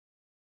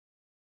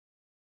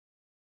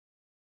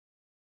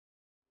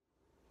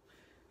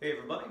Hey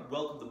everybody,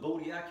 welcome to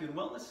Bodiacu and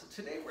Wellness.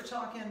 Today we're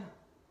talking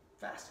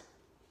fasting.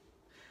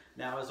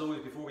 Now, as always,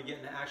 before we get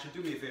into action,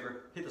 do me a favor,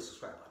 hit the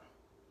subscribe button.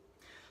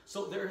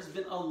 So there has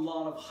been a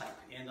lot of hype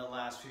in the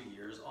last few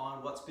years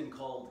on what's been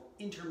called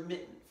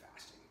intermittent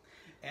fasting.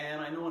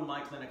 And I know in my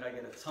clinic I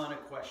get a ton of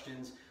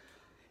questions.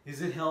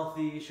 Is it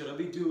healthy? Should I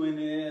be doing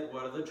it?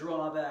 What are the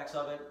drawbacks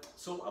of it?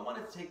 So I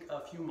wanted to take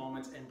a few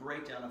moments and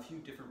break down a few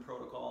different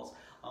protocols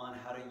on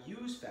how to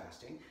use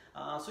fasting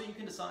so you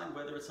can decide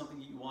whether it's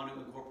something you want to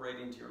incorporate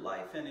into your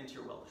life and into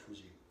your wellness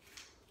regime.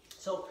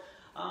 So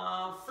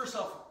first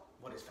off,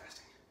 what is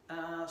fasting?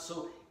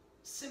 So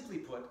simply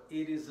put,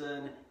 it is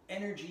an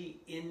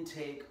energy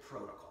intake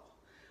protocol,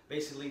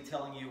 basically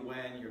telling you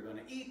when you're going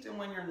to eat and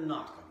when you're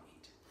not going to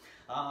eat.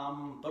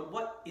 But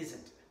what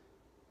isn't it?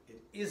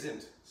 It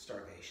isn't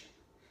starvation.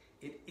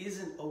 It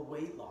isn't a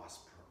weight loss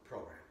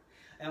program.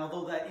 And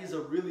although that is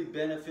a really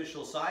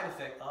beneficial side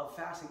effect of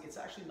fasting, it's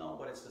actually not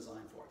what it's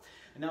designed for.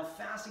 And now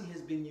fasting has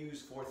been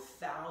used for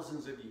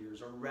thousands of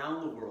years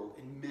around the world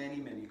in many,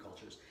 many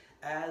cultures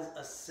as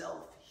a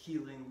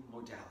self-healing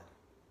modality.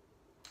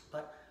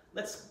 But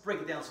let's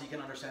break it down so you can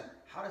understand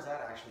how does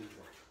that actually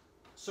work.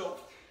 So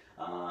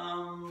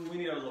we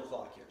need our little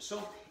clock here.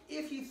 So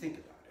if you think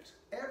about it,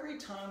 every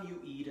time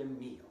you eat a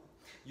meal,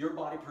 your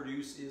body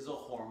produces a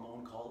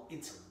hormone called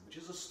insulin, which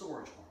is a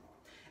storage hormone.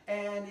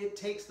 And it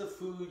takes the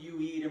food you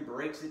eat and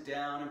breaks it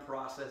down and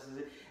processes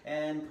it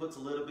and puts a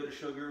little bit of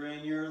sugar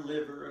in your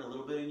liver and a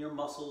little bit in your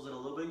muscles and a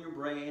little bit in your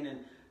brain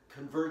and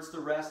converts the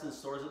rest and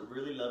stores it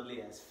really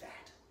lovely as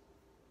fat.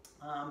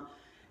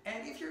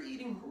 And if you're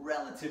eating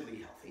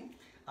relatively healthy,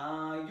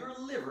 your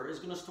liver is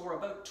going to store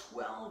about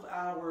 12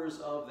 hours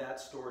of that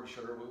stored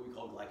sugar, what we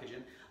call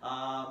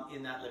glycogen,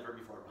 in that liver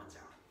before it runs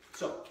out.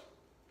 So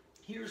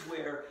here's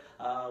where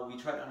we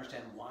try to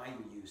understand why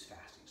you use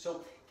fasting.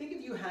 So think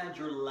if you had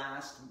your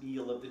last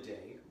meal of the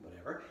day,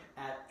 whatever,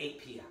 at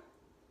 8 p.m.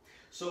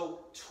 So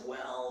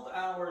 12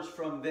 hours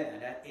from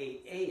then, at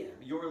 8 a.m.,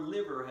 your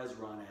liver has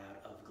run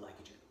out of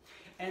glycogen.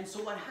 And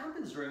so what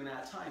happens during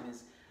that time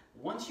is,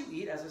 once you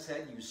eat, as I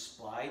said, you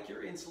spike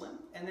your insulin,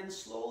 and then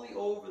slowly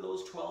over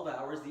those 12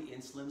 hours, the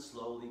insulin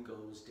slowly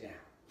goes down.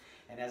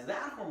 And as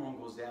that hormone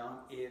goes down,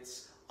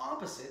 its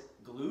opposite,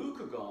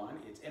 glucagon,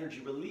 its energy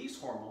release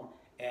hormone,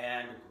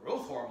 and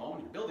growth hormone,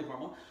 your building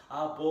hormone,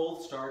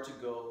 both start to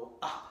go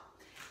up.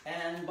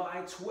 And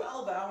by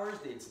 12 hours,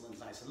 the insulin's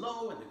nice and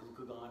low, and the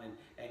glucagon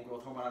and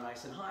growth hormone are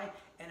nice and high,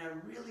 and a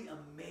really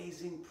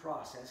amazing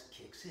process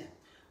kicks in,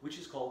 which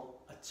is called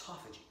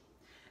autophagy.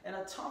 And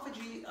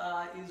autophagy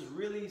is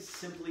really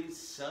simply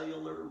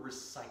cellular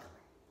recycling.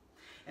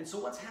 And so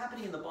what's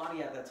happening in the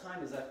body at that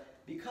time is that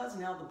because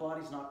now the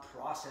body's not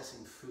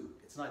processing food,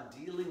 it's not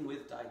dealing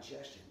with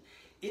digestion,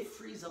 it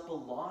frees up a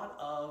lot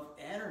of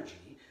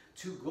energy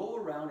to go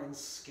around and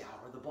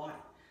scour the body.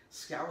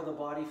 Scour the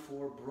body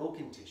for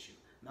broken tissue,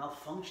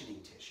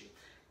 malfunctioning tissue,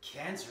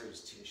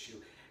 cancerous tissue,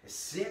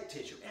 sick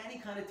tissue, any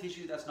kind of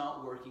tissue that's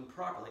not working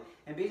properly.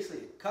 And basically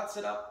it cuts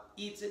it up,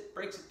 eats it,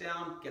 breaks it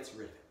down, gets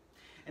rid of it.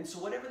 And so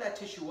whatever that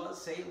tissue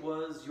was, say it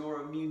was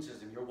your immune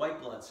system, your white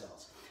blood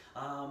cells,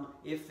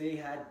 if they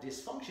had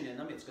dysfunction in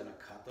them, it's going to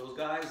cut those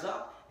guys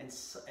up,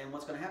 and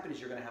what's going to happen is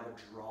you're going to have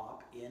a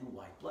drop in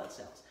white blood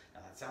cells.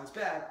 Now that sounds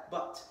bad,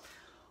 but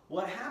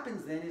what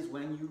happens then is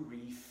when you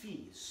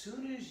refeed, as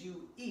soon as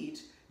you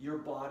eat, your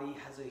body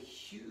has a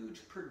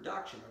huge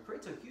production, or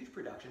creates a huge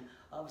production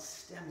of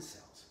stem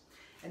cells.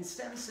 And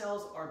stem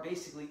cells are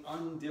basically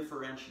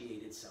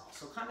undifferentiated cells.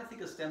 So kind of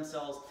think of stem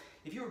cells,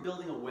 if you were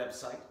building a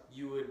website,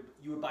 you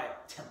would buy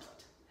a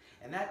template.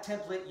 And that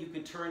template you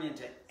could turn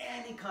into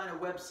any kind of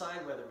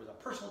website, whether it was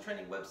a personal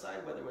training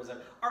website, whether it was an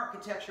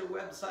architecture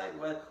website,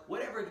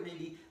 whatever it may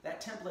be,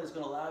 that template is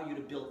going to allow you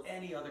to build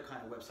any other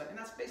kind of website. And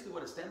that's basically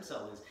what a stem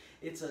cell is.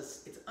 It's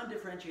an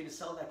undifferentiated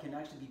cell that can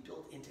actually be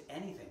built into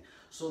anything.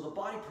 So the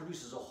body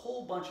produces a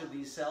whole bunch of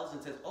these cells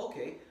and says,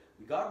 okay,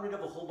 we got rid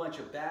of a whole bunch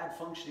of bad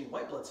functioning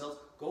white blood cells,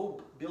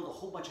 go build a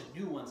whole bunch of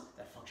new ones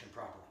that function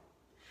properly.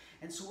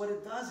 And so what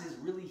it does is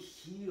really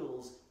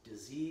heals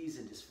disease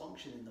and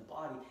dysfunction in the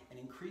body and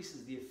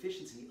increases the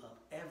efficiency of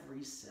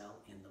every cell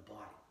in the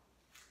body.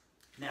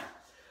 Now,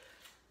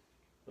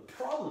 the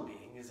problem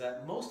being is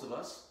that most of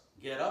us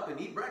get up and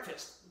eat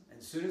breakfast. And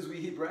as soon as we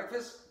eat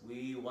breakfast,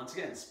 we once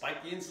again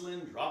spike the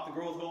insulin, drop the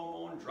growth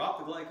hormone, drop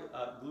the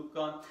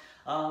glucagon,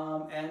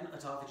 and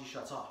autophagy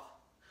shuts off.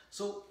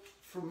 So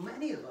for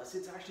many of us,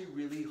 it's actually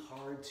really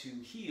hard to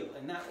heal.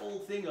 And that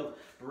old thing of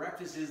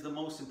breakfast is the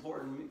most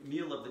important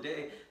meal of the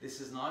day, this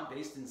is not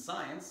based in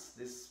science.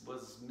 This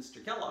was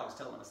Mr. Kellogg's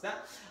telling us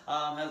that.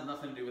 Has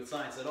nothing to do with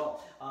science at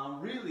all.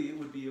 Really, it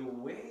would be a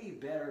way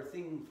better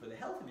thing for the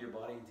health of your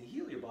body and to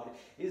heal your body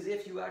is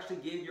if you actually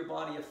gave your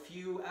body a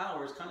few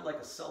hours, kind of like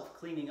a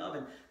self-cleaning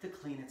oven, to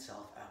clean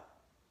itself out.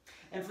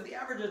 And for the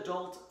average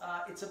adult,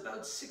 it's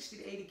about 60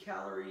 to 80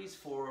 calories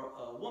for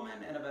a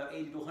woman and about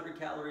 80 to 100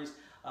 calories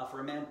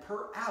for a man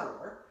per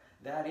hour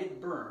that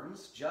it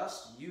burns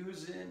just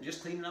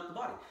cleaning up the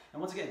body.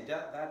 And once again,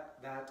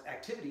 that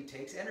activity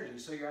takes energy,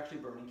 so you're actually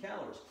burning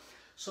calories.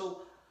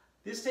 So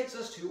This takes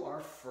us to our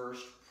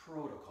first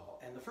protocol.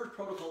 And the first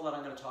protocol that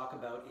I'm going to talk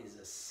about is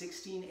a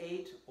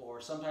 16-8,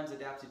 or sometimes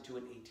adapted to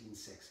an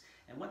 18-6.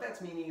 And what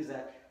that's meaning is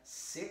that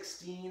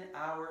 16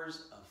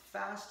 hours of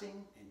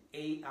fasting, an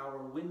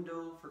 8-hour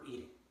window for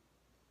eating.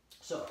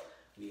 So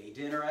we ate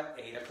dinner at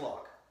 8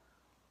 o'clock.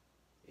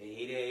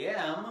 8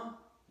 a.m.,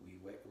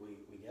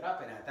 we get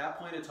up, and at that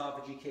point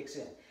autophagy kicks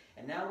in.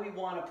 And now we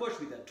want to push,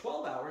 we've got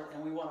 12 hours,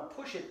 and we want to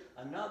push it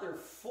another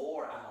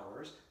 4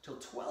 hours till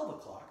 12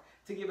 o'clock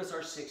to give us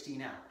our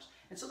 16 hours.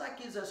 And so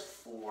that gives us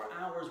 4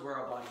 hours where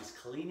our body's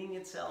cleaning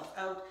itself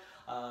out,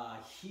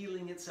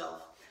 healing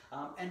itself,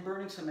 and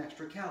burning some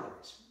extra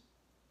calories.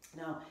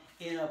 Now,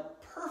 in a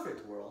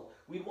perfect world,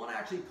 we'd want to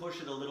actually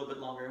push it a little bit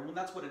longer, and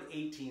that's what an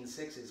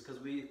 18-6 is, because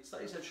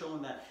studies have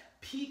shown that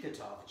peak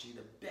autophagy,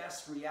 the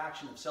best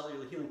reaction of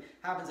cellular healing,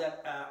 happens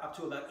at up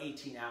to about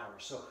 18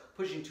 hours. So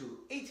pushing to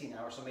 18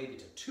 hours, so maybe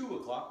to 2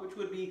 o'clock, which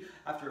would be,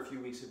 after a few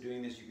weeks of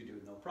doing this, you could do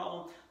it no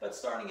problem. But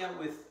starting out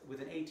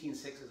with an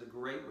 18-6 is a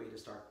great way to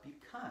start,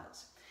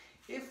 because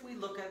if we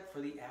look at,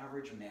 for the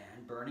average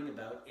man, burning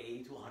about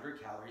 80 to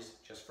 100 calories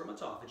just from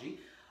autophagy,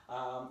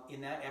 in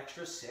that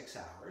extra 6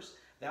 hours,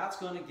 that's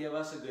going to give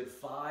us a good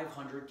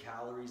 500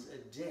 calories a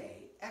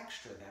day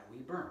extra that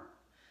we burn.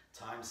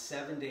 Times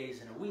 7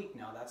 days in a week,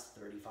 now that's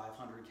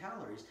 3,500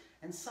 calories,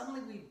 and suddenly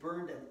we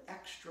burned an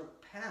extra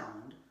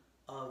pound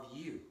of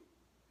you.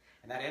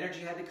 And that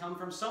energy had to come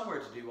from somewhere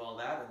to do all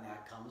that, and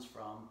that comes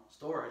from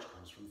storage,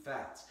 comes from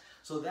fats.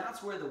 So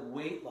that's where the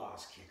weight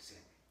loss kicks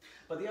in.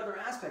 But the other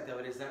aspect of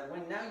it is that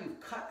when now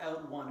you've cut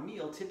out one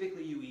meal,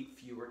 typically you eat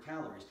fewer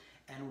calories.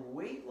 And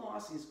weight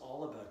loss is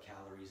all about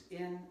calories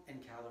in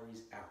and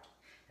calories out.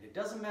 And it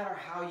doesn't matter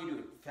how you do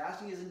it.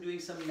 Fasting isn't doing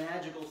some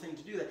magical thing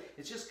to do that.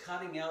 It's just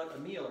cutting out a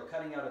meal or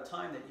cutting out a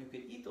time that you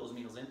could eat those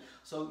meals in.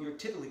 So you're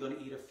typically going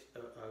to eat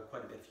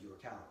quite a bit fewer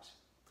calories.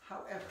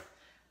 However,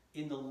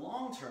 in the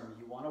long term,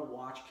 you want to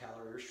watch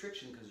calorie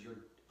restriction because your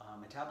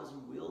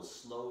metabolism will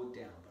slow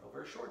down. But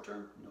over a short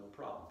term, no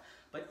problem.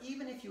 But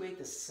even if you ate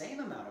the same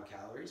amount of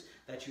calories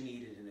that you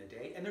needed in a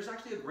day, and there's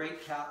actually a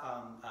great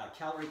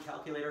calorie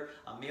calculator.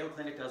 Mayo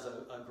Clinic does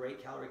a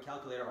great calorie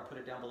calculator. I'll put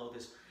it down below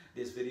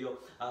this video,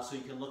 so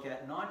you can look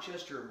at not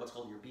just your what's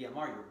called your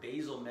BMR, your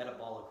basal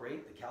metabolic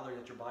rate, the calories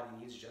that your body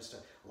needs just to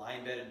lie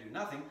in bed and do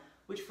nothing,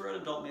 which for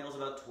an adult male is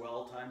about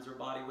 12 times their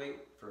body weight.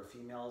 For a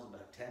female is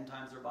about 10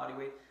 times their body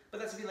weight. But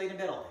that's if you laid in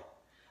bed all day.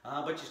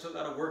 But you still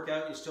got to work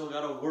out, you still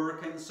got to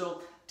work, and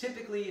so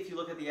typically if you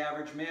look at the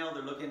average male,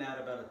 they're looking at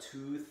about a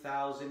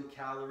 2,000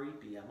 calorie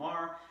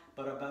BMR,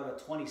 but about a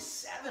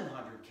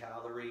 2,700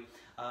 calorie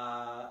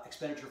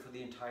expenditure for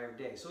the entire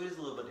day. So it is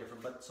a little bit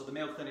different, but so the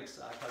Mayo Clinic's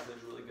calculator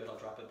is really good. I'll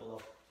drop it below.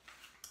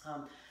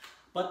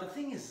 But the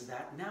thing is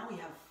that now we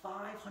have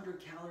 500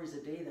 calories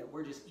a day that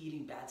we're just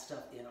eating bad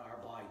stuff in our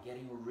body,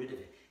 getting rid of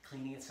it,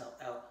 cleaning itself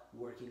out,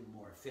 working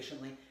more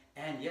efficiently,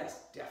 and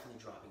yes, definitely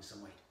dropping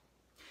some weight.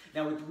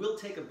 Now, it will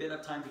take a bit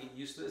of time to get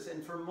used to this,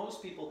 and for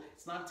most people,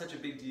 it's not such a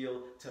big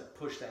deal to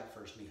push that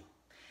first meal.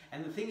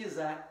 And the thing is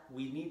that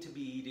we need to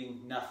be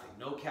eating nothing,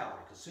 no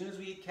calories. As soon as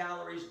we eat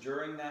calories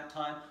during that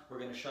time, we're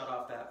going to shut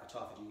off that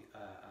autophagy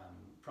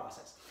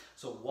process.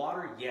 So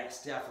water,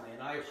 yes, definitely.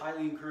 And I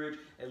highly encourage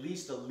at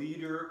least a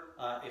liter,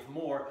 if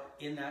more,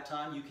 in that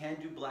time. You can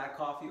do black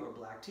coffee or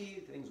black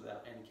tea, things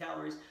without any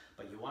calories,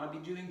 but you want to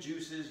be doing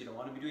juices, you don't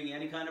want to be doing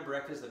any kind of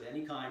breakfast of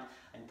any kind,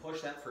 and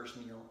push that first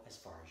meal as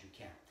far as you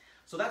can.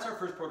 So that's our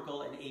first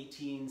protocol, an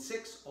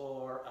 18-6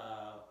 or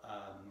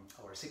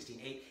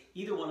 16-8.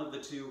 Either one of the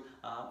two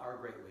are a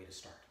great way to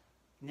start.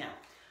 Now,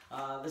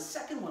 the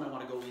second one I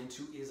want to go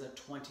into is a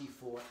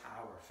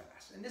 24-hour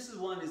fast. And this is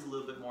one is a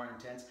little bit more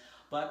intense,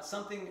 but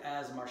something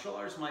as a martial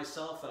artist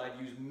myself that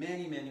I've used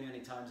many, many,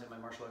 many times in my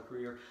martial art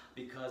career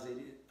because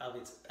of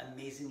its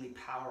amazingly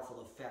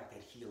powerful effect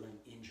at healing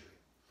injury.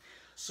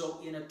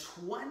 So in a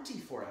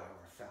 24-hour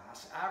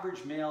fast,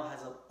 average male has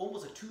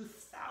almost a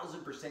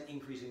 2,000%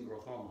 increase in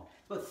growth hormone.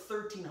 It's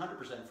about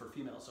 1,300% for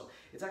females. So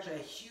it's actually a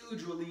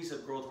huge release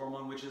of growth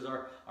hormone, which is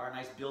our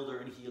nice builder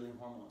and healing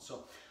hormone.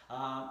 So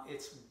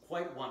it's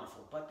quite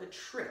wonderful. But the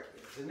trick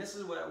is, and this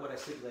is what I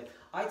stipulate,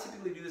 I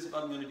typically do this if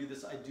I'm going to do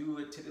this, I do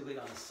it typically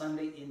on a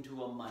Sunday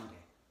into a Monday.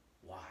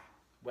 Why?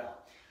 Well,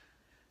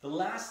 the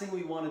last thing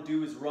we want to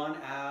do is run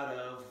out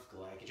of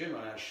glycogen,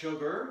 run out of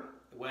sugar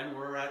when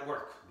we're at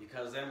work,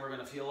 because then we're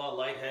going to feel all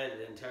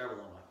lightheaded and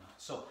terrible and whatnot.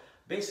 So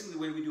basically the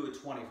way we do a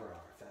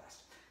 24-hour fast.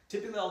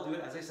 Typically I'll do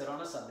it, as I said,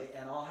 on a Sunday,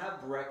 and I'll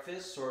have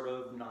breakfast sort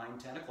of 9,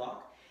 10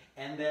 o'clock,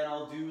 and then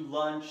I'll do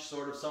lunch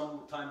sort of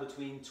sometime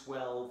between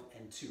 12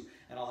 and 2.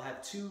 And I'll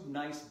have 2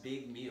 nice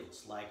big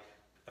meals, like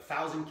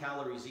 1,000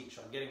 calories each.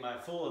 I'm getting my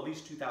full at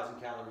least 2,000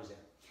 calories in.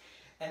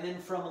 And then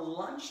from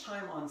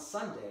lunchtime on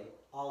Sunday,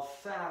 I'll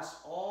fast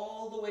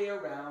all the way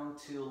around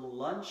till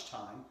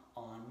lunchtime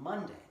on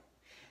Monday.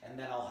 And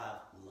then I'll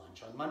have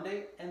lunch on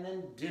Monday and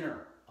then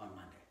dinner on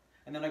Monday.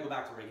 And then I go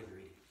back to regular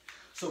eating.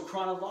 So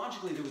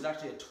chronologically, there was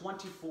actually a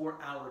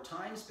 24-hour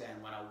time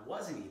span when I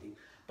wasn't eating,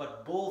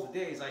 but both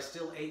days I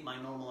still ate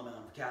my normal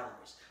amount of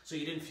calories. So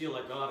you didn't feel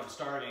like, God, I'm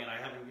starving and I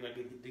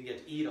didn't get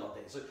to eat all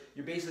day. So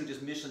you're basically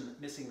just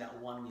missing that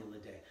one meal a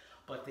day.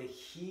 But the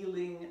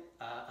healing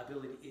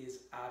ability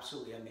is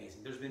absolutely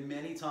amazing. There's been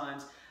many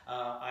times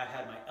I've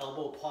had my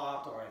elbow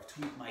popped, or I've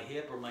tweaked my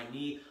hip or my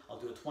knee. I'll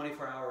do a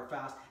 24-hour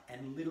fast,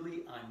 and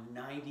literally I'm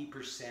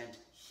 90%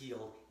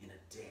 healed in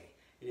a day.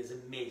 It is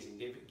amazing.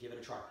 Give it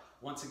a try.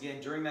 Once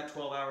again, during that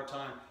 12-hour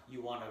time,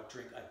 you want to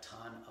drink a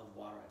ton of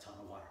water,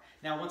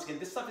 Now, once again,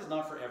 this stuff is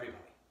not for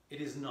everybody. It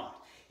is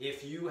not.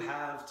 If you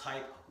have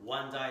type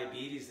 1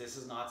 diabetes, this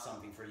is not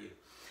something for you.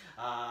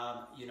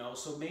 You know,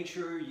 so make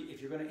sure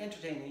if you're going to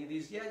entertain any of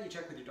these, yeah, you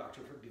check with your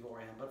doctor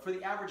beforehand. But for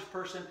the average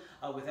person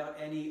without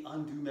any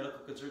undue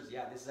medical concerns,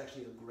 yeah, this is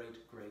actually a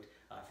great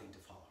thing to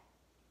follow.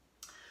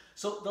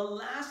 So the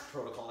last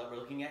protocol that we're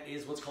looking at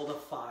is what's called a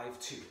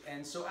 5-2.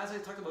 And so as I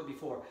talked about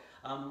before,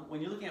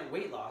 when you're looking at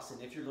weight loss,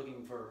 and if you're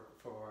looking for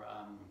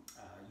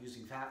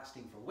using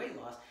fasting for weight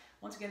loss,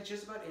 once again, it's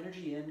just about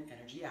energy in,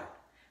 energy out.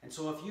 And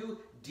so if you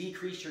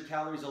decrease your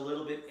calories a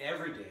little bit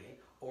every day,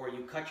 or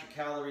you cut your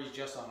calories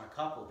just on a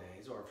couple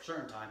days or a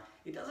certain time,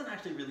 it doesn't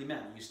actually really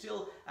matter. You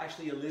still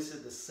actually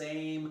elicit the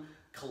same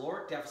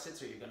caloric deficit,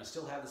 so you're going to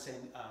still have the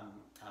same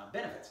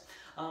benefits.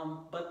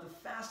 But the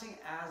fasting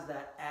adds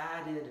that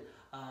added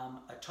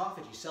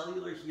autophagy,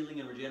 cellular healing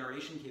and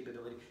regeneration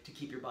capability to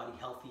keep your body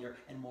healthier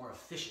and more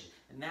efficient.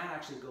 And that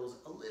actually goes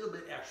a little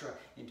bit extra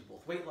into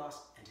both weight loss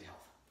and to health.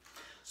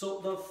 So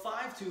the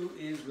 5-2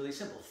 is really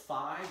simple.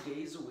 5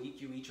 days a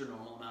week, you eat your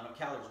normal amount of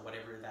calories,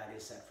 whatever that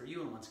is set for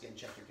you. And once again,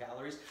 check your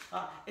calories.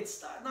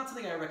 It's not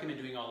something I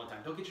recommend doing all the time.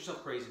 Don't get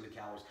yourself crazy with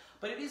calories.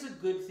 But it is a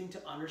good thing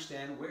to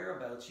understand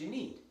whereabouts you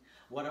need.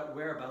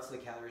 Whereabouts the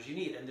calories you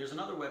need. And there's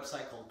another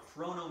website called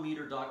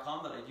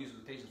chronometer.com that I've used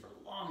with patients for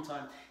a long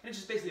time. And it's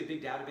just basically a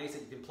big database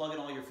that you can plug in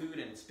all your food,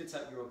 and it spits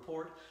out your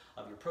report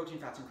of your protein,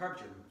 fats, and carbs,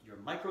 your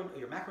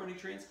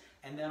macronutrients,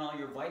 and then all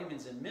your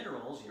vitamins and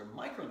minerals, your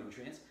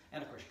micronutrients,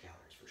 and of course your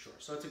calories for sure.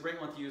 So it's a great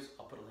one to use.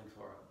 I'll put a link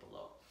for it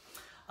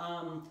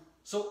below.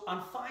 So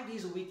on 5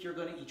 days a week, you're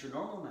going to eat your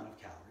normal amount of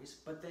calories,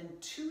 but then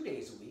 2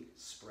 days a week,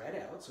 spread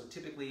out. So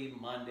typically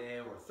Monday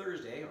or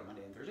Thursday, or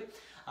Monday and Thursday,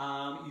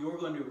 you're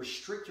going to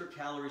restrict your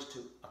calories to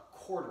a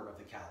quarter of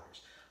the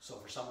calories. So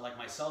for someone like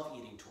myself,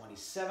 eating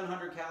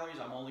 2,700 calories,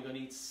 I'm only going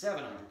to eat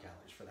 700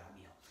 calories for that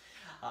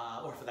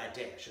meal, or for that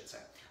day, I should say.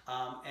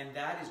 And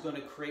that is going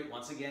to create,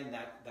 once again,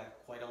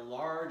 that quite a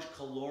large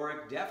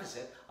caloric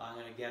deficit. I'm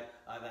going to get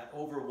that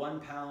over 1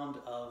 pound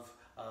of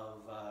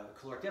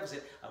caloric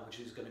deficit, which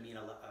is going to mean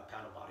a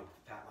pound of body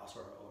fat loss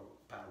or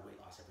a pound of weight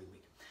loss every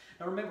week.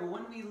 Now remember,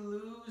 when we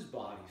lose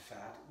body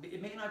fat,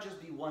 it may not just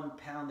be 1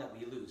 pound that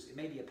we lose. It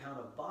may be a pound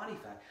of body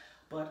fat,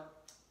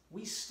 but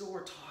we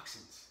store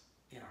toxins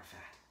in our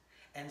fat.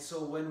 And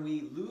so when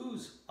we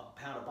lose a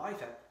pound of body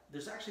fat,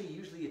 there's actually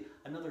usually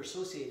another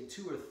associated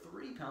 2 or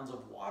 3 pounds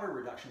of water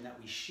reduction that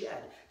we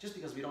shed, just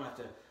because we don't have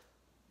to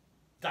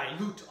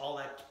dilute all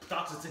that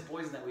toxins and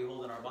poison that we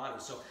hold in our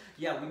bodies. So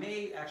yeah, we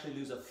may actually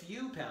lose a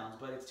few pounds,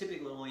 but it's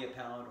typically only a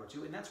pound or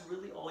 2, and that's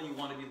really all you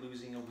want to be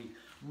losing a week.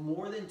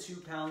 More than 2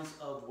 pounds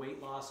of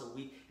weight loss a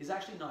week is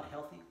actually not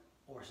healthy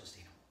or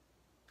sustainable.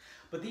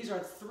 But these are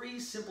 3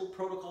 simple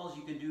protocols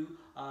you can do.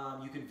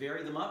 You can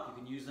vary them up.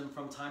 You can use them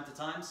from time to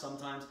time.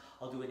 Sometimes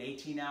I'll do an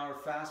 18-hour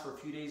fast for a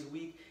few days a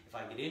week. If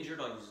I get injured,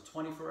 I'll use a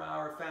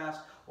 24-hour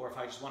fast. Or if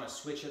I just want to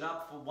switch it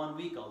up for 1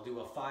 week, I'll do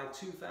a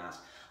 5-2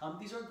 fast.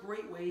 These are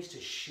great ways to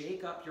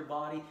shake up your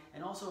body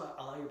and also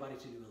allow your body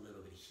to do a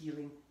little bit of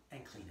healing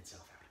and clean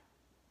itself out.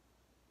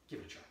 Give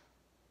it a try.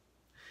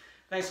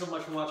 Thanks so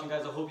much for watching,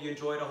 guys. I hope you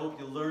enjoyed. I hope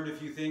you learned a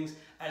few things.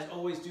 As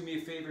always, do me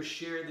a favor,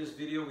 share this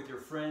video with your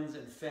friends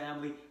and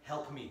family.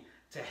 Help me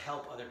to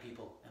help other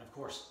people. And of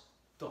course,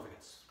 don't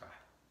forget to subscribe.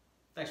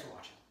 Thanks for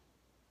watching.